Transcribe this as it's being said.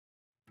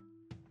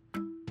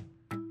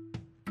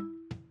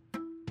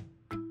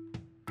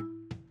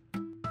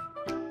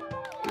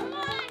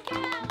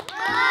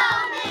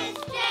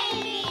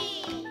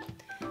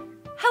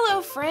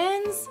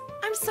friends!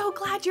 I'm so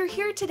glad you're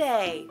here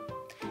today.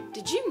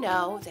 Did you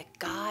know that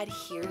God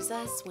hears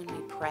us when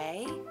we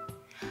pray?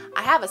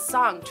 I have a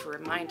song to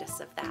remind us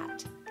of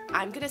that.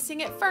 I'm going to sing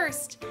it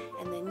first,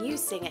 and then you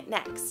sing it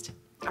next.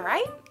 All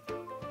right?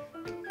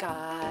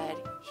 God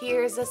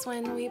hears us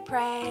when we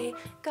pray.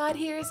 God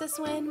hears us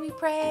when we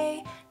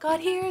pray.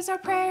 God hears our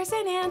prayers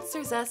and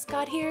answers us.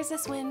 God hears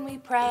us when we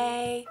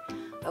pray.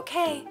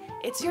 Okay,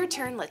 it's your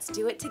turn. Let's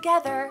do it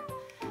together.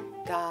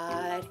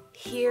 God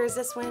hears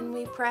us when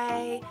we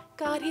pray.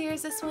 God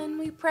hears us when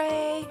we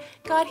pray.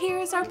 God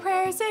hears our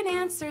prayers and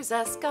answers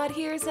us. God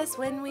hears us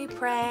when we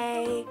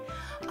pray.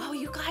 Oh,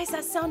 you guys,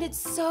 that sounded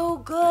so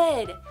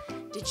good.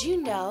 Did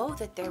you know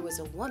that there was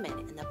a woman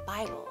in the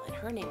Bible and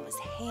her name was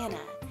Hannah,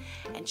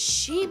 and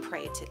she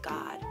prayed to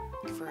God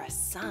for a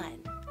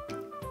son?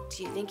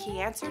 Do you think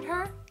he answered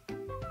her?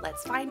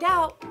 Let's find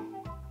out.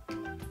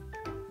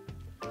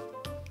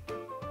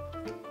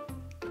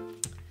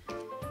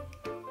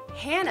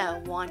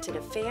 Hannah wanted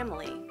a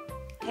family.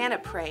 Hannah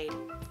prayed,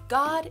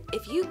 God,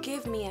 if you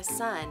give me a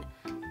son,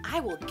 I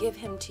will give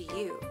him to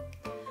you.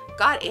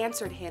 God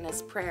answered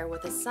Hannah's prayer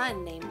with a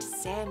son named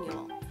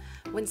Samuel.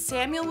 When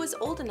Samuel was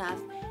old enough,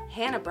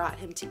 Hannah brought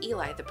him to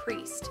Eli the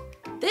priest.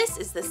 This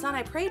is the son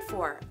I prayed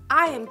for.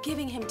 I am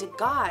giving him to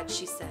God,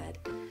 she said.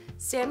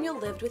 Samuel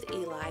lived with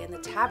Eli in the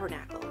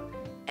tabernacle.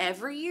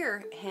 Every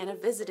year, Hannah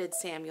visited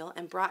Samuel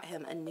and brought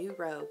him a new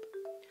robe.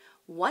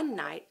 One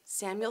night,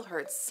 Samuel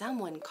heard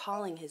someone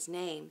calling his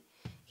name.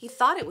 He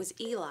thought it was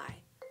Eli,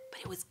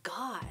 but it was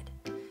God.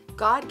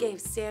 God gave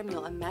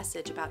Samuel a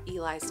message about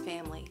Eli's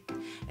family.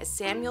 As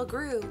Samuel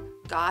grew,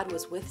 God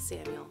was with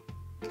Samuel.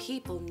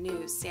 People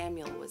knew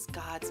Samuel was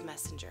God's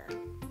messenger.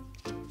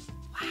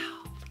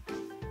 Wow.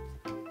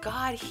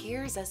 God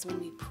hears us when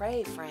we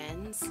pray,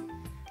 friends.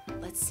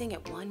 Let's sing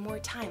it one more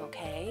time,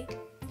 okay?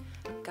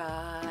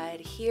 God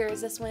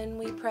hears us when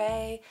we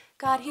pray.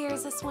 God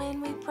hears us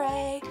when we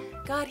pray.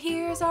 God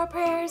hears our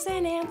prayers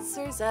and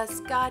answers us.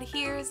 God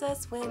hears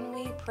us when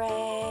we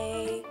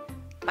pray.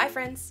 Bye,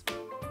 friends.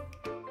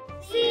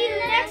 See you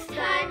next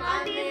time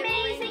on the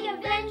amazing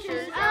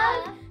adventures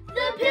of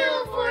the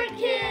Pill for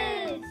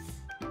Kids.